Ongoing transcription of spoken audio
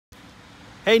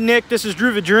Hey Nick, this is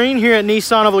Drew Vidrine here at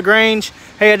Nissan of LaGrange.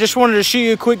 Hey, I just wanted to show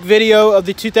you a quick video of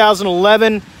the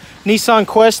 2011 Nissan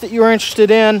Quest that you were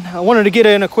interested in. I wanted to get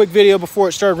in a quick video before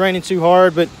it started raining too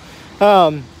hard, but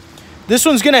this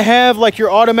one's gonna have like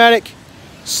your automatic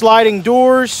sliding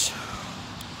doors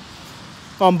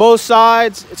on both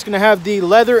sides. It's gonna have the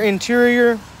leather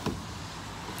interior,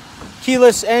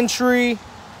 keyless entry,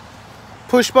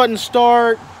 push button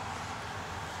start,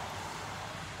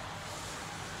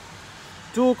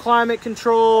 dual climate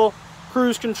control,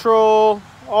 cruise control,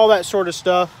 all that sort of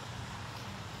stuff.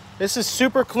 This is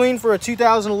super clean for a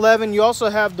 2011. You also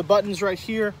have the buttons right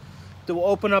here that will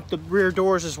open up the rear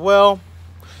doors as well.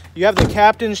 You have the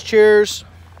captain's chairs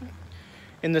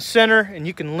in the center, and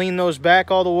you can lean those back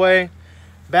all the way.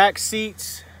 Back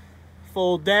seats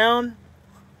fold down.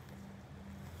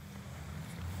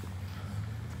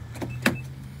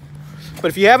 But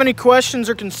if you have any questions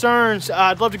or concerns,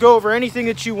 I'd love to go over anything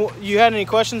that you had any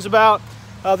questions about.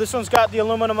 This one's got the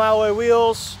aluminum alloy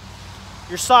wheels,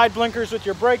 your side blinkers with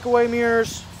your breakaway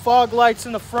mirrors, fog lights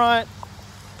in the front.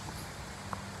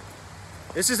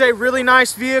 This is a really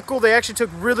nice vehicle. They actually took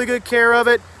really good care of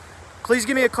it. Please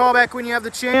give me a call back when you have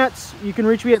the chance. You can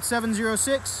reach me at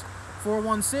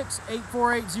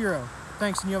 706-416-8480.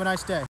 Thanks, and you have a nice day.